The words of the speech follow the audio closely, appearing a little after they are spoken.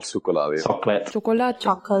Chocolate. Chocolate.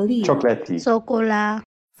 Chocolat.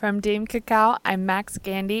 From Dame Cacao, I'm Max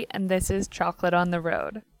Gandy, and this is Chocolate on the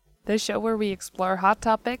Road, the show where we explore hot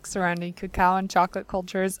topics surrounding cacao and chocolate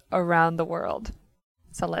cultures around the world.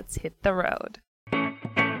 So let's hit the road.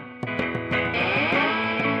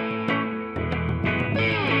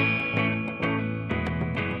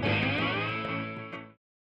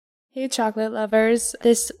 Hey chocolate lovers,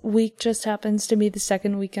 this week just happens to be the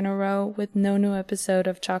second week in a row with no new episode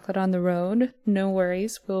of Chocolate on the Road. No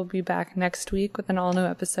worries, we'll be back next week with an all-new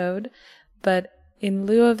episode. But in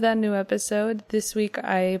lieu of that new episode, this week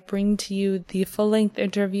I bring to you the full-length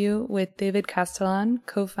interview with David Castellan,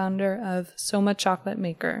 co-founder of Soma Chocolate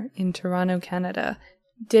Maker in Toronto, Canada.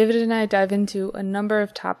 David and I dive into a number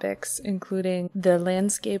of topics, including the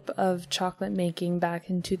landscape of chocolate making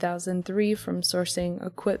back in 2003, from sourcing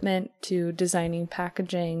equipment to designing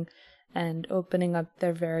packaging and opening up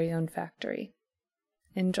their very own factory.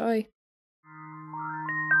 Enjoy!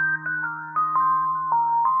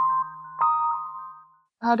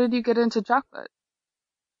 How did you get into chocolate?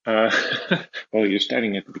 Well, you're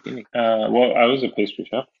starting at the beginning. Well, I was a pastry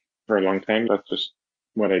chef for a long time. That's just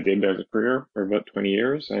what I did as a career for about 20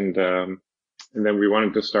 years. And then we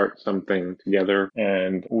wanted to start something together.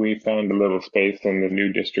 And we found a little space in the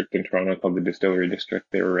new district in Toronto called the Distillery District.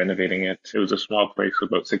 They were renovating it. It was a small place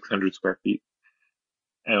with about 600 square feet.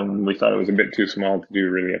 And we thought it was a bit too small to do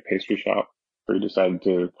really a pastry shop. So we decided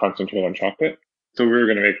to concentrate on chocolate. So we were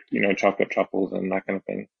going to make, chocolate truffles and that kind of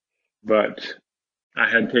thing. But I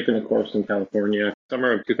had taken a course in California,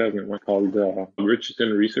 summer of 2001, called Richardson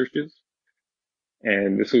Researches.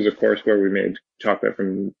 And this was a course where we made chocolate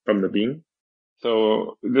from the bean.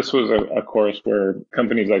 So this was a course where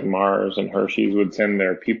companies like Mars and Hershey's would send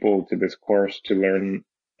their people to this course to learn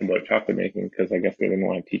about chocolate making, because I guess they didn't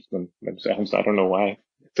want to teach them themselves. I don't know why.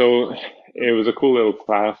 So it was a cool little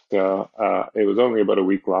class. It was only about a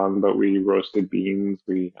week long, but we roasted beans.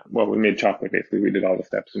 We made chocolate, basically. We did all the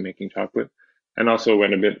steps of making chocolate. And also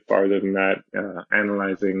went a bit farther than that,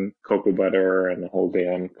 analyzing cocoa butter and the whole day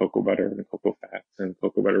on cocoa butter and cocoa fats and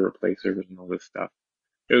cocoa butter replacers and all this stuff.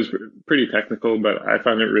 It was pretty technical, but I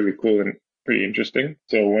found it really cool and pretty interesting.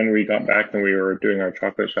 So when we got back and we were doing our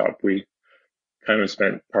chocolate shop, we kind of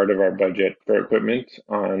spent part of our budget for equipment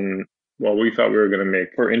on, we thought we were going to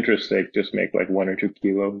make, for interest's sake, just make like 1 or 2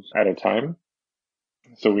 kilos at a time.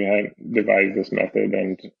 So we had devised this method,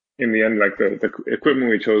 and in the end, like the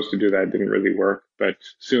equipment we chose to do that didn't really work. But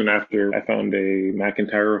soon after, I found a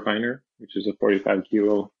McIntyre refiner, which is a 45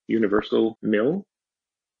 kilo universal mill.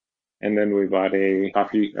 And then we bought a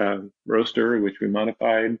coffee roaster, which we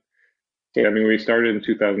modified. So, we started in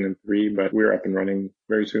 2003, but we were up and running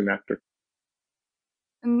very soon after.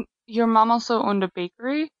 And your mom also owned a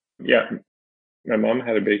bakery? Yeah. My mom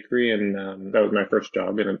had a bakery, and that was my first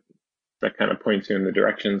job. And that kind of points you in the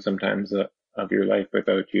direction sometimes of your life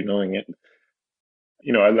without you knowing it.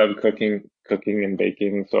 I love cooking and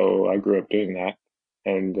baking, so I grew up doing that.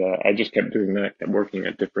 And I just kept doing that, kept working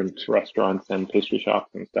at different restaurants and pastry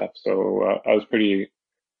shops and stuff. So I was pretty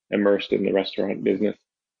immersed in the restaurant business.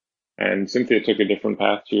 And Cynthia took a different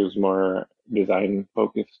path. She was more design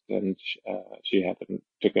focused, and she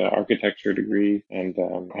took an architecture degree and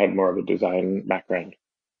had more of a design background.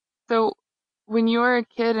 So when you were a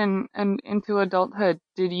kid and into adulthood,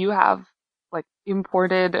 did you have like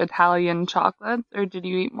imported Italian chocolates, or did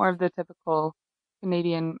you eat more of the typical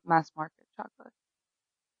Canadian mass market chocolate?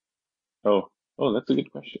 Oh, that's a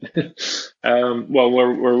good question.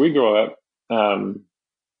 Where we grew up,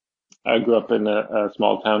 I grew up in a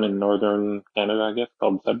small town in northern Canada, I guess,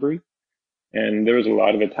 called Sudbury. And there was a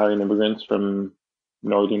lot of Italian immigrants from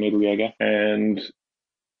northern Italy, I guess. And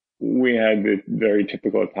we had the very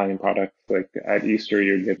typical Italian products. Like at Easter,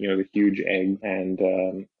 you'd get, the huge egg and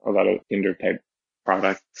a lot of Kinder type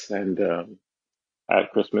products. And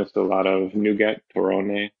at Christmas, a lot of nougat,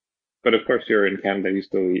 Torrone. But of course, you're in Canada, you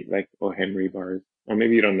still eat like O. Henry bars. Or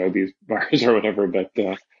maybe you don't know these bars or whatever, but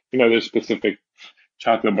there's specific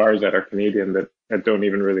chocolate bars that are Canadian that don't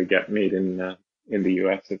even really get made in the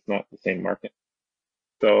US. It's not the same market.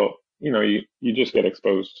 So, you just get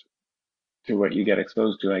exposed to what you get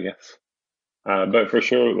exposed to, I guess. But for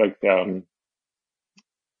sure, like,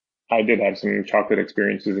 I did have some chocolate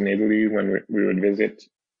experiences in Italy when we would visit.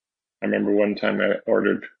 I remember one time I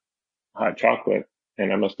ordered hot chocolate,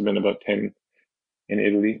 and I must have been about 10 in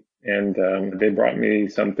Italy. And they brought me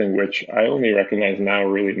something which I only recognize now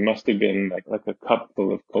really must have been like a cup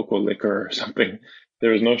full of cocoa liquor or something.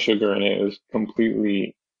 There was no sugar in it. It was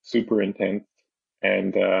completely super intense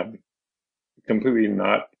and completely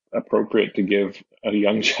not appropriate to give a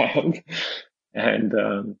young child.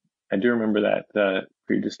 And I do remember that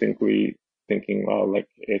pretty distinctly thinking, wow, like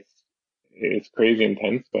it's crazy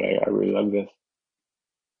intense, but I really love this.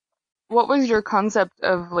 What was your concept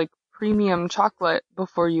of like premium chocolate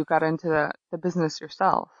before you got into the business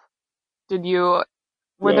yourself? Did you,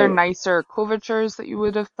 were there Well, nicer couvertures that you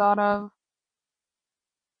would have thought of?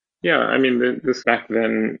 yeah, I mean, this back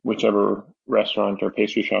then, whichever restaurant or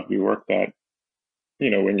pastry shop you worked at,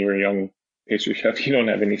 when you're a young pastry chef, you don't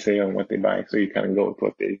have any say on what they buy, so you kind of go with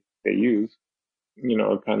what they use.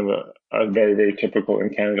 Kind of a very, very typical in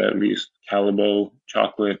Canada, at least, Callebaut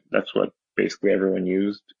chocolate. That's what basically everyone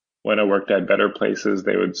used. When I worked at better places,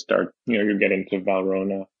 they would start, you're getting to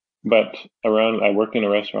Valrhona. But I worked in a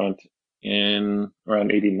restaurant in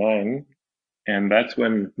around 89, and that's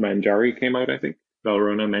when Manjari came out, I think.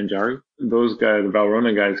 Valrhona Manjari. Those guys, the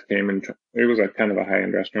Valrhona guys came and it was a kind of a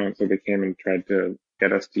high-end restaurant, so they came and tried to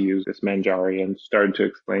get us to use this Manjari and started to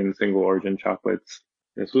explain single origin chocolates.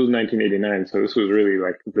 This was 1989, so this was really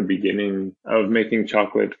like the beginning of making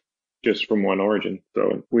chocolate just from one origin.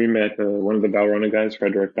 So we met one of the Valrhona guys,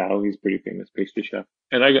 Frederick Bao. He's a pretty famous pastry chef,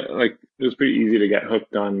 and I got like it was pretty easy to get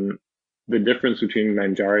hooked on the difference between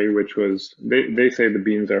Manjari, which was they say the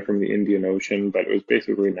beans are from the Indian Ocean, but it was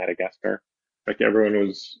basically Madagascar. Like everyone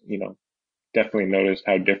was, definitely noticed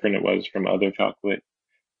how different it was from other chocolate,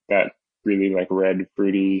 that really like red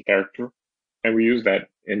fruity character. And we use that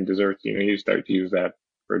in desserts. You start to use that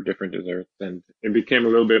for different desserts, and it became a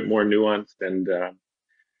little bit more nuanced. And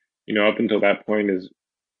up until that point, is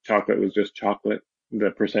chocolate was just chocolate.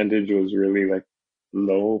 The percentage was really like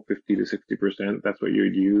low, 50 to 60%. That's what you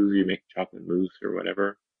would use. You make chocolate mousse or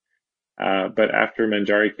whatever. But after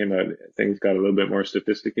Manjari came out, things got a little bit more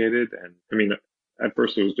sophisticated. And I mean, at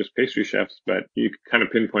first it was just pastry chefs, but you could kind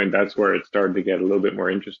of pinpoint that's where it started to get a little bit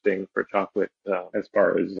more interesting for chocolate, as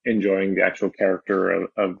far as enjoying the actual character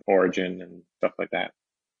of origin and stuff like that.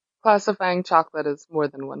 Classifying chocolate as more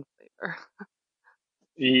than one flavor.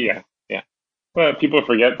 Yeah, yeah. Well, people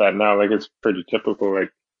forget that now. Like it's pretty typical.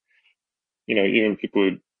 Like, even people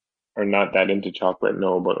who are not that into chocolate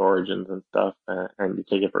know about origins and stuff, and you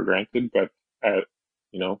take it for granted. But,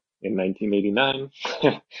 in 1989,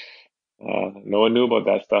 no one knew about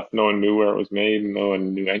that stuff. No one knew where it was made. No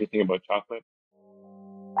one knew anything about chocolate.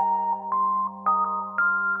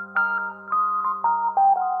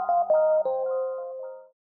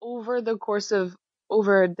 Over the course of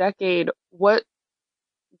over a decade, what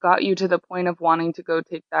got you to the point of wanting to go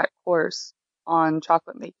take that course on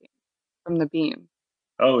chocolate making from the bean?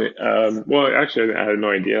 Oh, well, actually, I had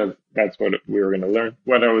no idea that's what we were going to learn.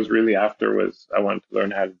 What I was really after was I wanted to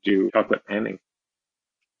learn how to do chocolate panning.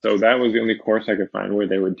 So that was the only course I could find where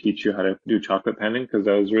they would teach you how to do chocolate panning, because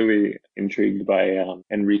I was really intrigued by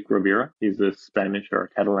Enrique Rivera. He's a Spanish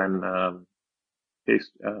or Catalan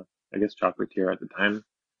taste, I guess, chocolatier at the time.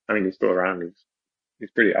 I mean, he's still around.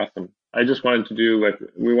 He's pretty awesome. I just wanted to do like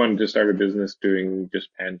we wanted to start a business doing just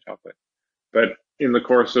pan chocolate. But in the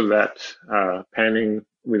course of that panning,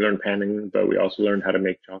 we learned panning, but we also learned how to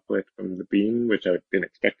make chocolate from the bean, which I didn't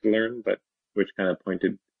expect to learn, but which kind of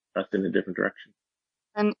pointed us in a different direction.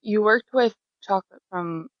 And you worked with chocolate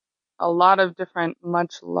from a lot of different,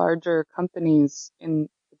 much larger companies in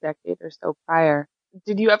the decade or so prior.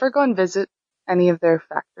 Did you ever go and visit any of their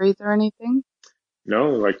factories or anything?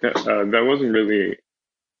 No, like that wasn't really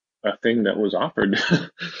a thing that was offered.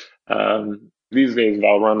 These days,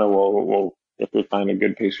 Valrhona will, if they find a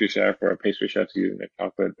good pastry chef or a pastry chef's using their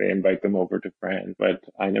chocolate, they invite them over to France. But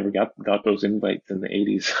I never got those invites in the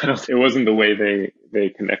 80s. It wasn't the way they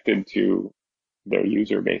connected to their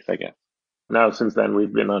user base, I guess. Now, since then,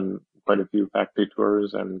 we've been on quite a few factory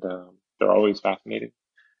tours, and they're always fascinating.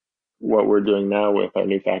 What we're doing now with our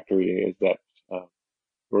new factory is that uh,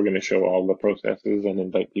 we're going to show all the processes and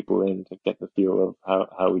invite people in to get the feel of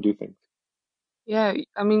how we do things. Yeah,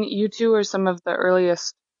 I mean, you two are some of the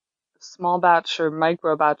earliest small batch or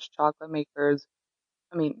micro batch chocolate makers,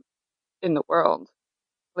 I mean, in the world,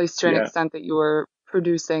 at least to an Yeah. extent that you were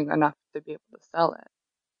producing enough to be able to sell it.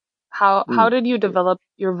 How Mm. did you develop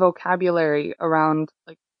your vocabulary around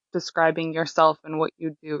like describing yourself and what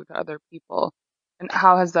you do to other people? And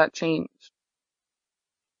how has that changed?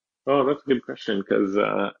 Oh, that's a good question because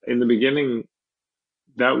in the beginning,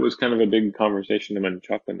 that was kind of a big conversation among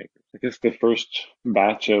chocolate makers. I guess the first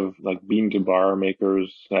batch of like bean to bar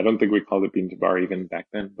makers, I don't think we called it bean to bar even back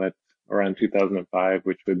then, but around 2005,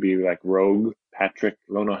 which would be like Rogue, Patrick,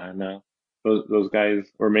 Lonohana, those guys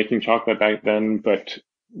were making chocolate back then. But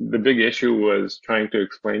the big issue was trying to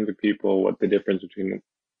explain to people what the difference between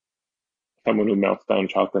someone who melts down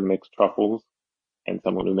chocolate and makes truffles and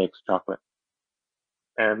someone who makes chocolate.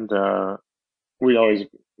 And we always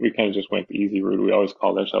we kind of just went the easy route. We always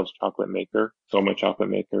called ourselves Chocolate Maker, Soma Chocolate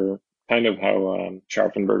Maker, kind of how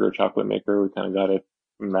Scharfenberger Chocolate Maker, we kind of got it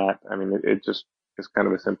from that. I mean, it just is kind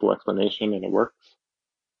of a simple explanation and it works,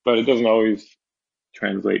 but it doesn't always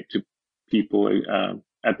translate to people.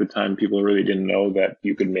 At the time, people really didn't know that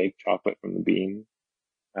you could make chocolate from the bean.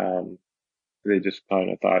 They just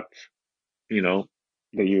kind of thought, you know,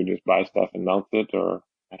 that you would just buy stuff and melt it, or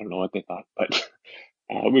I don't know what they thought, but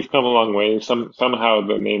we've come a long way. Somehow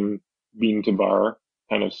the name Bean to Bar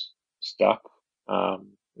kind of stuck.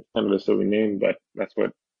 It's kind of a silly name, but that's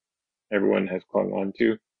what everyone has clung on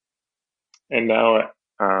to. And now,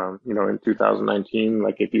 in 2019,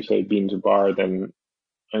 like if you say Bean to Bar, then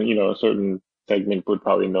a certain segment would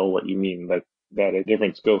probably know what you mean. Like that a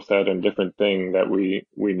different skill set and different thing that we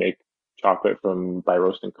make chocolate from by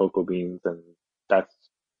roasting cocoa beans, and that's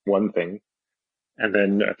one thing. And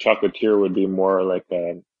then a chocolatier would be more like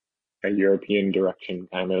a European direction,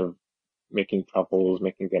 kind of making truffles,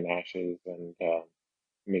 making ganaches, and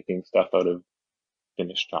making stuff out of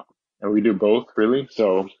finished chocolate. And we do both really,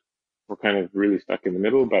 so we're kind of really stuck in the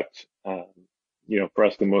middle. But for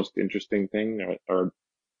us, the most interesting thing, or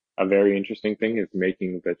a very interesting thing, is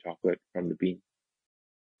making the chocolate from the bean.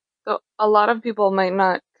 So a lot of people might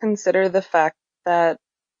not consider the fact that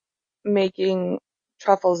making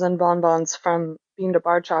truffles and bonbons from bean to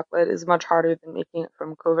bar chocolate is much harder than making it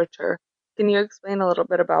from couverture. Can you explain a little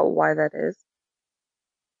bit about why that is?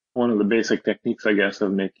 One of the basic techniques, I guess,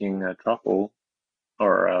 of making a truffle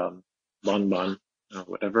or bonbon,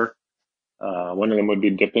 whatever, one of them would be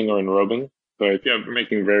dipping or enrobing. So if you're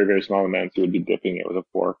making very, very small amounts, you would be dipping it with a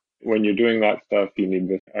fork. When you're doing that stuff, you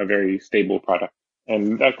need a very stable product.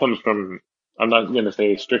 And that comes from, I'm not going to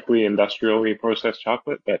say strictly industrially processed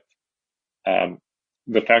chocolate, but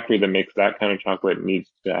the factory that makes that kind of chocolate needs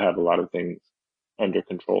to have a lot of things under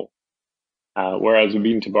control. Whereas a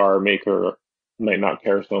bean to bar maker might not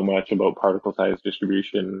care so much about particle size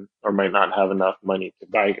distribution, or might not have enough money to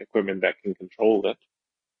buy equipment that can control it.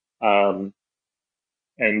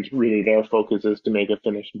 And really their focus is to make a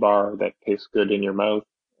finished bar that tastes good in your mouth,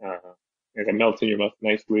 and it melts in your mouth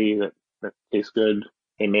nicely, that tastes good.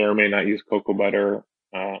 They may or may not use cocoa butter,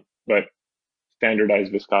 but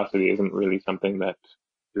standardized viscosity isn't really something that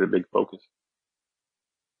is a big focus.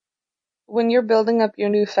 When you're building up your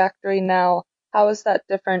new factory now, how is that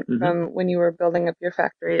different from when you were building up your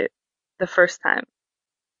factory the first time,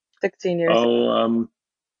 16 years ago?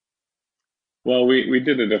 Well, we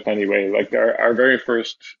did it a funny way. Like our very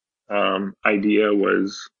first idea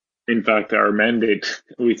was, in fact, our mandate.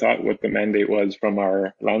 We thought what the mandate was from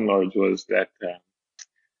our landlords was that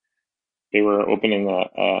they were opening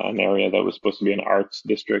an area that was supposed to be an arts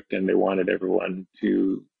district, and they wanted everyone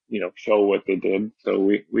to, show what they did. So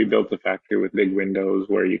we built a factory with big windows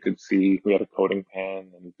where you could see. We had a coating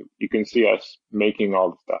pan, and you can see us making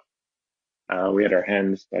all the stuff. We had our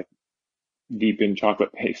hands like deep in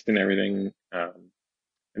chocolate paste and everything. And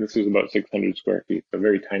this was about 600 square feet, so a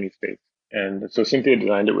very tiny space. And so Cynthia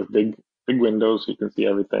designed it with big windows so you can see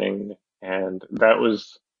everything. And that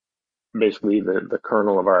was basically the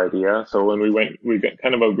kernel of our idea. So when we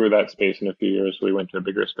kind of outgrew that space in a few years. We went to a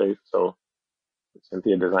bigger space. So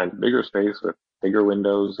Cynthia designed a bigger space with bigger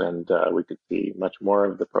windows, and we could see much more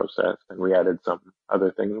of the process. And we added some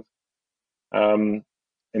other things. And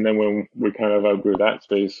then when we kind of outgrew that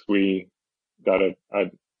space, we got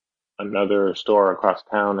another store across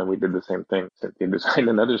town, and we did the same thing. Cynthia designed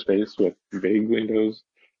another space with big windows.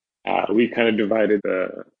 We kind of divided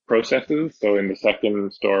the processes. So in the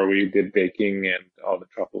second store, we did baking and all the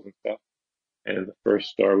truffles and stuff. And in the first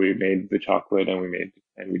store, we made the chocolate, and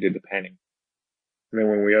we did the panning. And then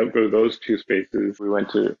when we outgrew those two spaces, we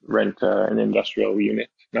went to rent an industrial unit,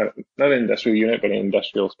 not an industrial unit, but an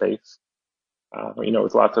industrial space,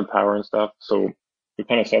 with lots of power and stuff. So we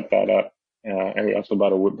kind of set that up. And we also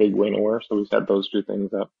bought a big winnower, so we set those two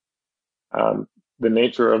things up. The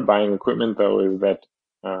nature of buying equipment, though, is that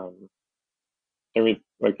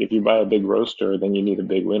if you buy a big roaster, then you need a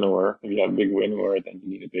big winnower. If you have a big winnower, then you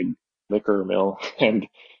need a big liquor mill, and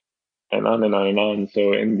on and on and on.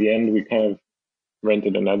 So in the end, we kind of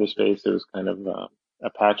rented another space. It was kind of a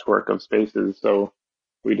patchwork of spaces. So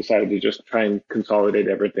we decided to just try and consolidate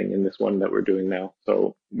everything in this one that we're doing now.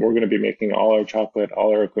 So we're going to be making all our chocolate,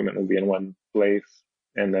 all our equipment will be in one place.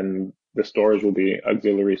 And then the stores will be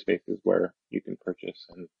auxiliary spaces where you can purchase,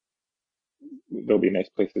 and there'll be nice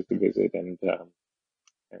places to visit and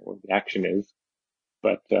where the action is.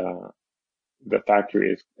 But the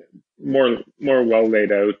factory is more well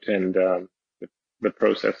laid out, and the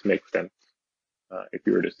process makes sense if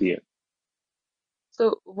you were to see it.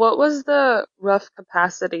 So what was the rough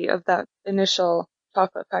capacity of that initial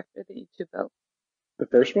chocolate factory that you two built? The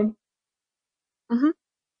first one,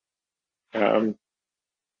 Mm-hmm. um,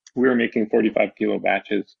 we were making 45 kilo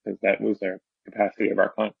batches because that was our capacity of our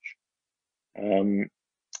conch. Um,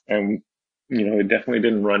 and, it definitely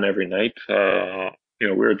didn't run every night. We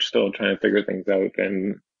were still trying to figure things out.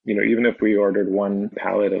 And, even if we ordered one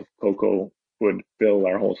pallet of cocoa would fill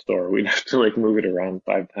our whole store, we'd have to like move it around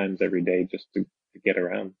 5 times every day just to get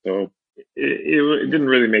around. So it didn't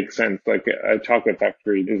really make sense. Like a chocolate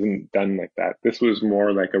factory isn't done like that. This was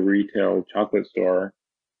more like a retail chocolate store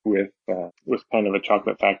with kind of a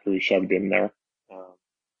chocolate factory shoved in there. Um,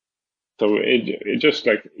 so it just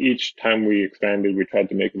like each time we expanded, we tried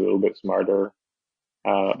to make it a little bit smarter.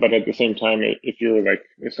 But at the same time,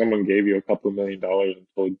 if someone gave you a couple of $1 million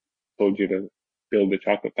and told you to build a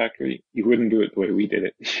chocolate factory, you wouldn't do it the way we did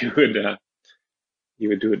it. You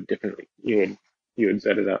would do it differently. You would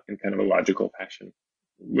set it up in kind of a logical fashion,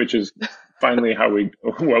 which is finally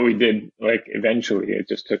what we did. Like eventually, it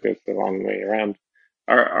just took us the long way around.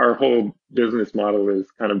 Our whole business model is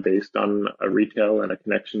kind of based on a retail and a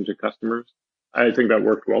connection to customers. I think that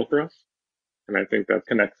worked well for us. And I think that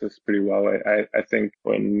connects us pretty well. I think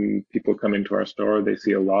when people come into our store, they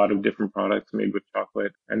see a lot of different products made with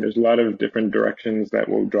chocolate, and there's a lot of different directions that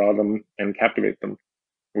will draw them and captivate them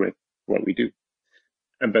with what we do.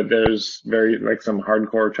 But there's like some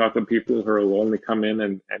hardcore chocolate people who will only come in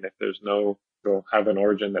and if they'll have an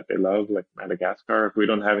origin that they love, like Madagascar. If we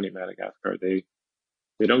don't have any Madagascar, they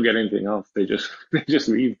don't get anything else. They just they just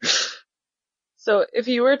leave. So if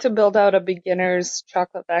you were to build out a beginner's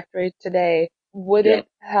chocolate factory today, would Yeah. it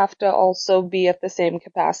have to also be at the same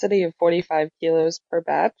capacity of 45 kilos per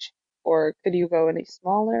batch? Or could you go any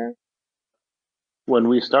smaller? When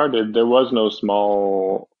we started, there was no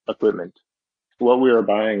small equipment. What we were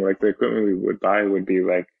buying, like the equipment we would buy would be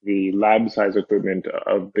like the lab size equipment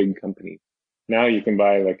of big companies. Now you can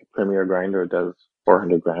buy like a Premier grinder that does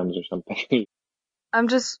 400 grams or something. I'm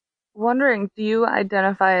just wondering, do you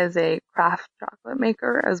identify as a craft chocolate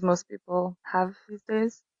maker, as most people have these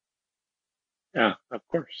days? Yeah, of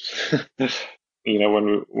course.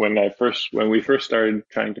 When we first started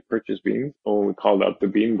trying to purchase beans, when we called up the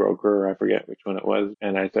bean broker, I forget which one it was,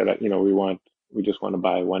 and I said, we just want to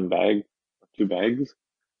buy one bag or 2 bags.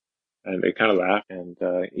 And they kind of laughed. And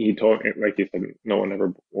he told, like he said, no one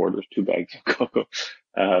ever orders 2 bags of cocoa.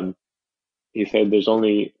 Um, he said,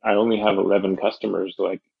 I only have 11 customers.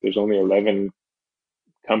 Like there's only 11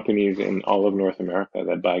 companies in all of North America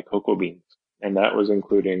that buy cocoa beans. And that was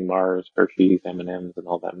including Mars, Hershey's, M&M's, and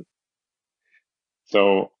all them.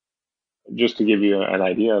 So just to give you an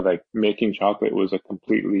idea, like making chocolate was a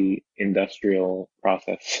completely industrial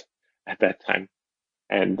process at that time.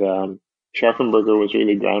 And Scharfenberger was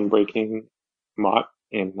really groundbreaking. Mott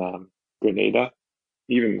in Grenada.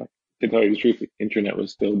 Even like, to tell you the truth, the internet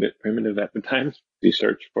was still a bit primitive at the time. You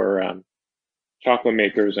search for chocolate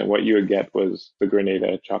makers, and what you would get was the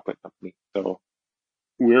Grenada Chocolate Company. So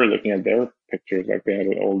we were looking at their pictures, like they had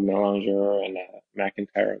an old Melanger and a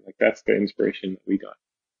McIntyre. Like that's the inspiration that we got.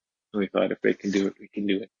 And we thought if they can do it, we can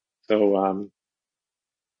do it. So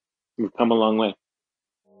we've come a long way.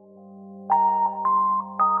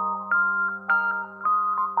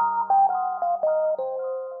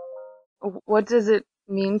 What does it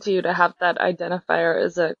mean to you to have that identifier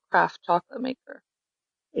as a craft chocolate maker?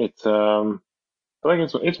 It's I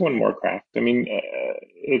think it's one more craft. I mean,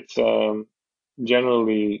 it's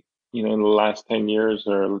generally, in the last 10 years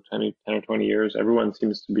or 10 or 20 years, everyone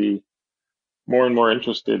seems to be more and more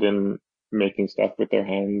interested in making stuff with their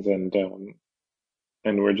hands, and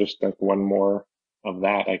we're just like one more of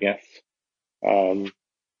that, I guess. Um,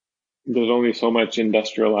 there's only so much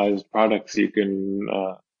industrialized products you can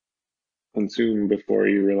consume before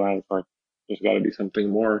you realize like there's got to be something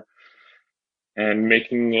more. And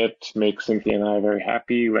making it makes Cynthia and I very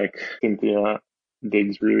happy. Like Cynthia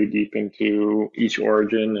digs really deep into each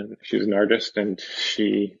origin, and she's an artist, and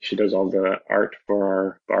she does all the art for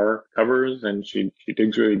our bar covers, and she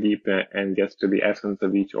digs really deep and gets to the essence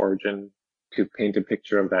of each origin to paint a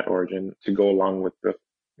picture of that origin to go along with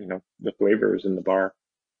the flavors in the bar.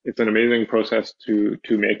 It's an amazing process to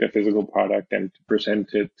make a physical product and to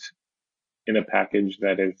present it in a package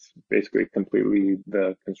that is basically completely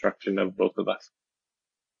the construction of both of us.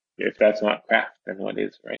 If that's not craft, then what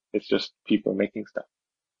is, right? It's just people making stuff.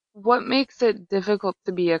 What makes it difficult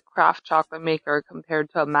to be a craft chocolate maker compared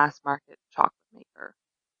to a mass market chocolate maker?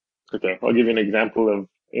 Okay, I'll give you an example of,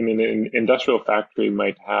 I mean, an industrial factory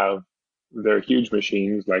might have their huge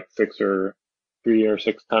machines, like 3 or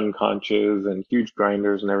 6 ton conches and huge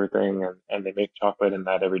grinders and everything, and they make chocolate in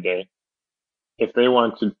that every day. If they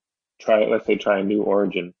want to let's say try a new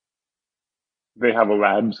origin, they have a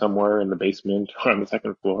lab somewhere in the basement or on the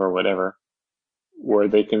second floor or whatever, where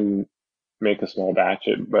they can make a small batch.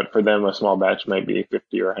 But for them, a small batch might be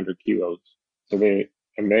 50 or 100 kilos. So they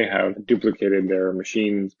have duplicated their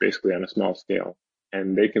machines basically on a small scale,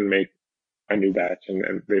 and they can make a new batch,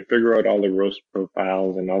 and they figure out all the roast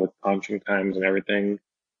profiles and all the conching times and everything.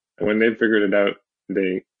 And when they've figured it out,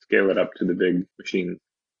 they scale it up to the big machines.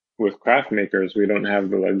 With craft makers, we don't have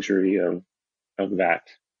the luxury of that.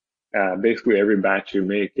 Basically, every batch you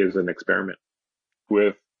make is an experiment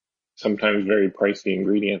with sometimes very pricey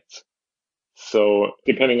ingredients. So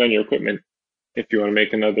depending on your equipment, if you want to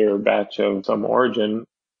make another batch of some origin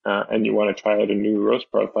and you want to try out a new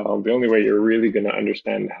roast profile, the only way you're really going to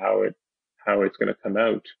understand how it's going to come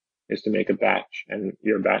out is to make a batch, and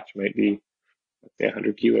your batch might be, let's say,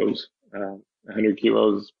 100 kilos. 100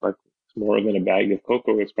 kilos, like more than a bag of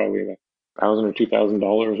cocoa. It's probably like $1,000 or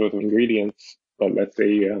 $2,000 worth of ingredients. But let's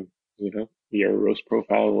say your roast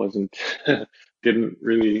profile wasn't didn't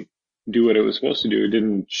really do what it was supposed to do. It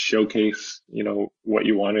didn't showcase what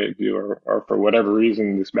you wanted it to do, or for whatever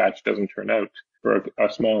reason this batch doesn't turn out. For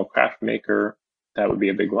a small craft maker, that would be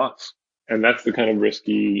a big loss. And that's the kind of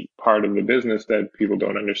risky part of the business that people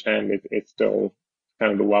don't understand. It's still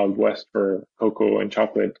kind of the Wild West for cocoa and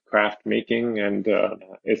chocolate craft making, and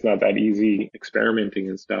it's not that easy experimenting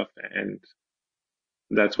and stuff. And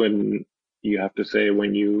that's when you have to say,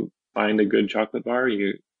 when you find a good chocolate bar,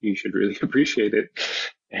 you should really appreciate it.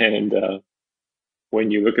 And when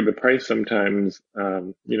you look at the price, sometimes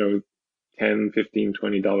 10, 15,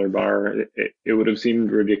 $20 bar, it would have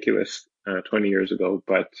seemed ridiculous 20 years ago.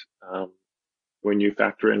 But when you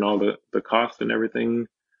factor in all the cost and everything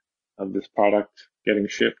of this product getting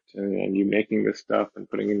shipped, and you making this stuff and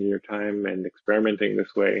putting in your time and experimenting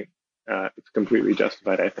this way, it's completely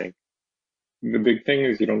justified, I think. The big thing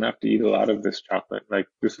is you don't have to eat a lot of this chocolate. Like,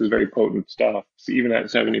 this is very potent stuff. So even at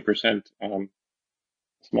 70%, a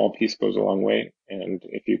small piece goes a long way. And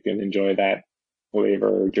if you can enjoy that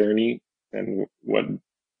flavor journey, then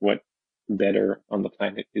what better on the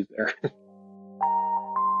planet is there?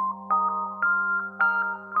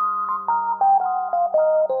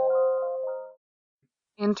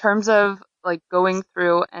 In terms of like going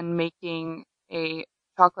through and making a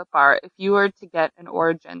chocolate bar, if you were to get an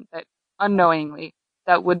origin that unknowingly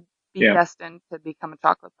that would be Yeah. destined to become a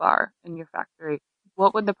chocolate bar in your factory,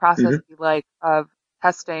 what would the process Hmm. be like of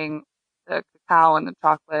testing the cacao and the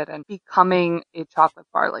chocolate and becoming a chocolate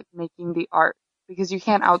bar, like making the art? Because you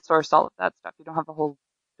can't outsource all of that stuff. You don't have a whole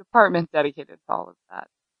department dedicated to all of that.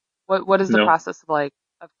 What is the No. process like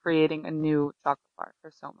of creating a new chocolate bar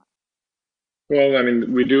for Soma? Well, I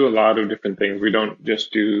mean, we do a lot of different things. We don't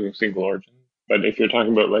just do single origin. But if you're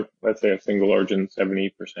talking about, like, let's say a single origin,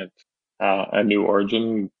 70%, a new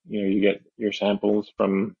origin, you get your samples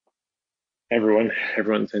from everyone.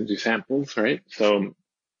 Everyone sends you samples, right? So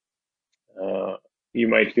uh, you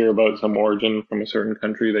might hear about some origin from a certain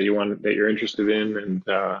country that you're interested in, and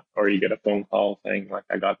or you get a phone call saying, like,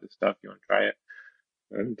 I got this stuff, you want to try it?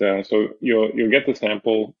 And so you'll get the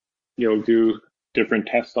sample, you'll do different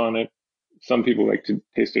tests on it. Some people like to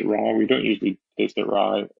taste it raw. We don't usually taste it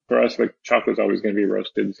raw. For us, like, chocolate's always going to be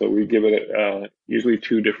roasted, so we give it usually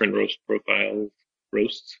two different roast profiles,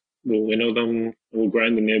 roasts. We'll winnow them, we'll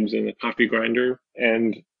grind the nibs in a coffee grinder,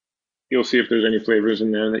 and you'll see if there's any flavors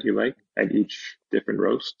in there that you like at each different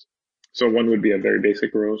roast. So one would be a very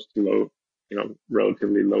basic roast, low,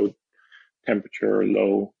 relatively low temperature,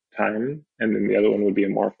 low time, and then the other one would be a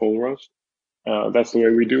more full roast. That's the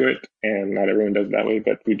way we do it, and not everyone does it that way,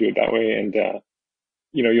 but we do it that way. And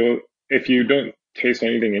you'll if you don't taste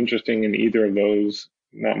anything interesting in either of those,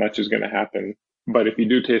 not much is going to happen. But if you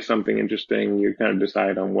do taste something interesting, you kind of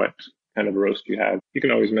decide on what kind of roast you have. You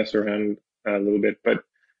can always mess around a little bit, but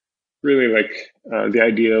really, like, the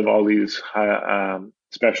idea of all these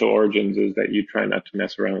special origins is that you try not to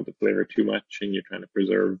mess around with the flavor too much, and you're trying to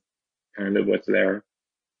preserve kind of what's there.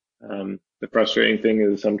 The frustrating thing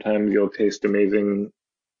is sometimes you'll taste amazing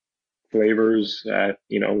flavors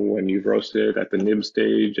when you've roasted at the nib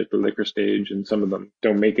stage, at the liquor stage, and some of them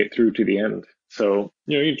don't make it through to the end. So,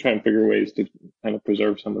 you try and figure ways to kind of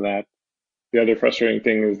preserve some of that. The other frustrating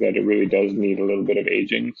thing is that it really does need a little bit of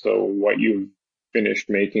aging. So what you've finished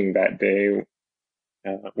making that day,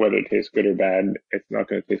 whether it tastes good or bad, it's not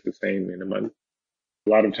going to taste the same in a month. A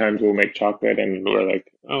lot of times we'll make chocolate and we're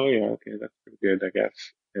like, oh yeah, okay, that's pretty good, I guess.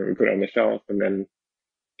 And we put it on the shelf, and then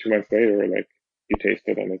 2 months later, like, you taste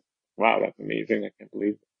it and it's, wow, that's amazing. I can't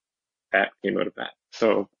believe that came out of that.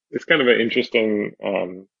 So it's kind of an interesting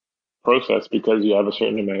process, because you have a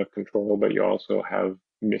certain amount of control, but you also have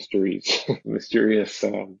mysteries, mysterious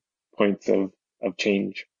points of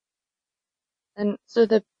change. And so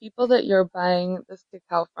the people that you're buying this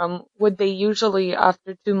cacao from, would they usually,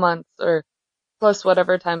 after 2 months or plus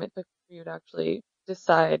whatever time it took for you to actually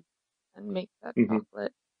decide and make that Hmm.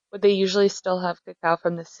 chocolate, would they usually still have cacao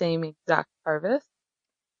from the same exact harvest?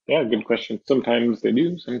 Yeah, good question. Sometimes they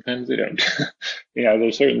do, sometimes they don't. Yeah,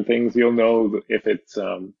 there's certain things you'll know if it's,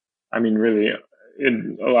 I mean, really,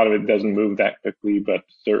 a lot of it doesn't move that quickly, but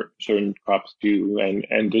certain crops do.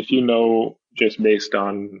 And if you know just based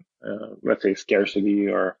on, let's say, scarcity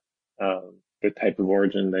or the type of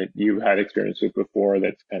origin that you had experience with before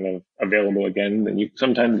that's kind of available again, then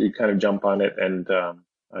sometimes you kind of jump on it. And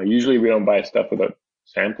usually we don't buy stuff without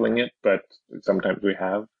sampling it, but sometimes we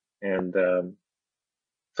have. And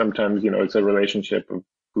sometimes, it's a relationship of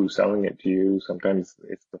who's selling it to you. Sometimes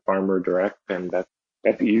it's the farmer direct, and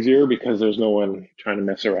that's easier because there's no one trying to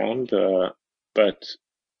mess around. But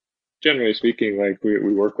generally speaking, like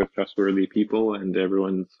we work with trustworthy people, and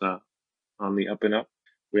everyone's on the up and up.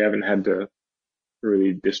 We haven't had to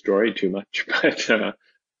really destroy too much, but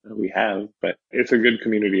we have. But it's a good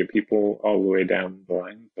community of people all the way down the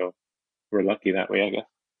line, so we're lucky that way, I guess.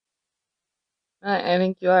 I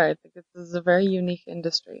think you are. I think this is a very unique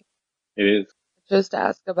industry. It is. Just to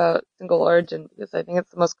ask about single origin because I think it's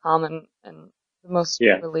the most common and the most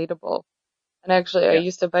Yeah, relatable. And actually, I yeah.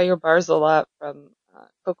 used to buy your bars a lot from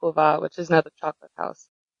Coco Va, which is now the chocolate house.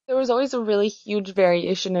 There was always a really huge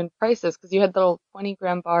variation in prices because you had the little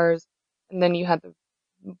 20-gram bars and then you had the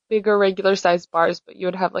bigger regular sized bars, but you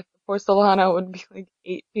would have like the porcelana would be like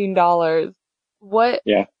 $18. What,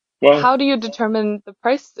 Yeah. Well, how do you determine the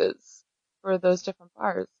prices for those different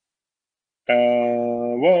bars?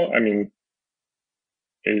 I mean,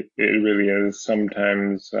 it really is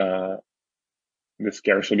sometimes the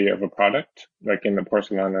scarcity of a product. Like in the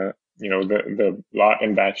porcelana, the lot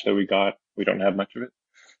and batch that we got, we don't have much of it.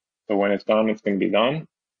 So when it's gone, it's going to be gone.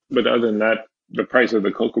 But other than that, the price of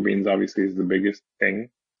the cocoa beans obviously is the biggest thing.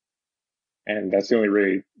 And that's the only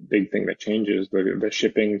really big thing that changes, the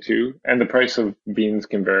shipping too. And the price of beans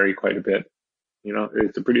can vary quite a bit.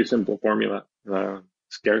 It's a pretty simple formula.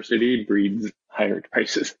 Scarcity breeds higher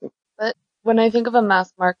prices. But when I think of a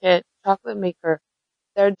mass market chocolate maker,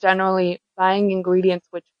 they're generally buying ingredients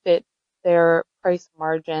which fit their price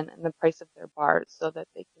margin and the price of their bars so that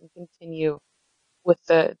they can continue with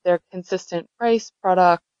their consistent price,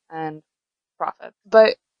 product, and profit.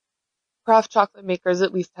 But craft chocolate makers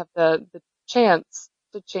at least have the chance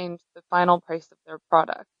to change the final price of their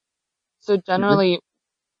product. So Hmm. generally,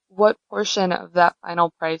 what portion of that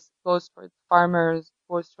final price goes towards farmers,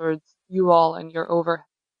 goes towards you all and your overhead?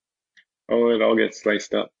 Oh, it all gets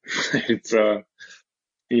sliced up. It's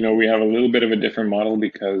we have a little bit of a different model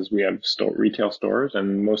because we have retail stores,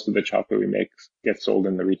 and most of the chocolate we make gets sold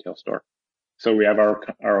in the retail store. So we have our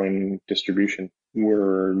own distribution.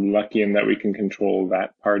 We're lucky in that we can control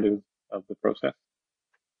that part of the process.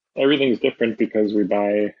 Everything's different because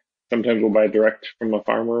sometimes we'll buy direct from a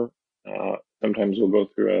farmer. Sometimes we'll go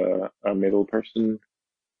through a middle person.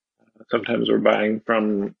 Sometimes we're buying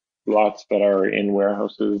from lots that are in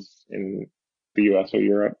warehouses in the US or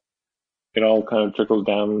Europe. It all kind of trickles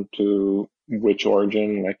down to which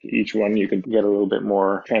origin, like each one you could get a little bit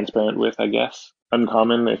more transparent with, I guess.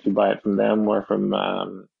 Uncommon if you buy it from them or from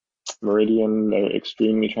Meridian, they're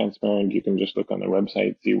extremely transparent. You can just look on their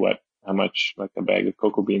website, see how much like a bag of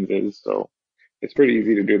cocoa beans is. So it's pretty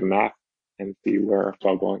easy to do the math and see where it's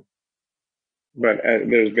all going. But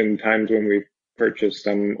there's been times when we've purchased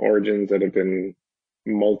some origins that have been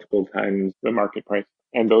multiple times the market price.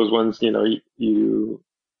 And those ones, you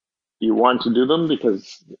want to do them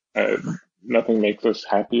because uh, nothing makes us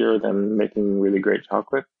happier than making really great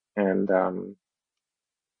chocolate. And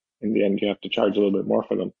in the end, you have to charge a little bit more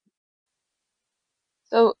for them.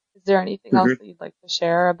 So is there anything else Hmm. that you'd like to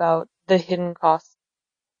share about the hidden costs?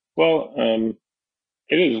 Well,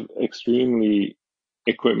 it is extremely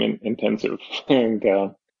equipment intensive, and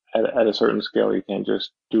at a certain scale, you can't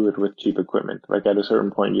just do it with cheap equipment. Like at a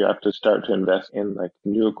certain point, you have to start to invest in like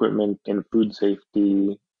new equipment, in food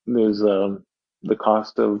safety. There's the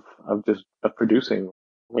cost of just of producing.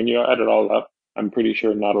 When you add it all up, I'm pretty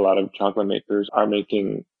sure not a lot of chocolate makers are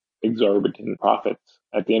making exorbitant profits.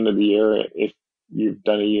 At the end of the year, if you've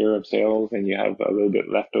done a year of sales and you have a little bit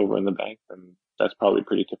left over in the bank, then that's probably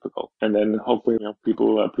pretty typical. And then hopefully, people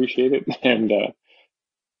will appreciate it, and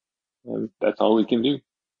that's all we can do.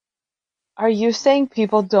 Are you saying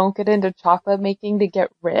people don't get into chocolate making to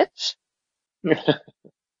get rich?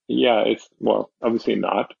 Yeah, it's well, obviously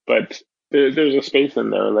not, but there's a space in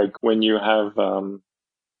there. Like when you have,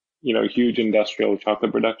 huge industrial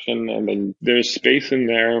chocolate production, and then there's space in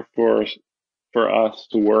there for us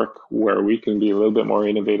to work where we can be a little bit more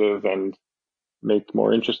innovative and make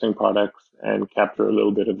more interesting products and capture a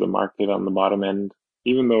little bit of the market on the bottom end.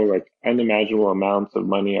 Even though like unimaginable amounts of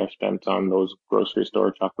money are spent on those grocery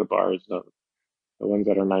store chocolate bars, the ones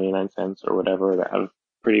that are 99 cents or whatever that have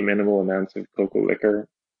pretty minimal amounts of cocoa liquor.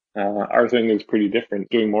 Our thing is pretty different,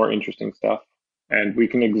 doing more interesting stuff. And we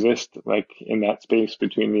can exist like in that space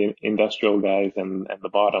between the industrial guys and the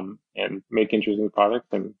bottom and make interesting products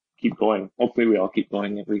and keep going. Hopefully we all keep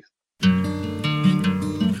going at least.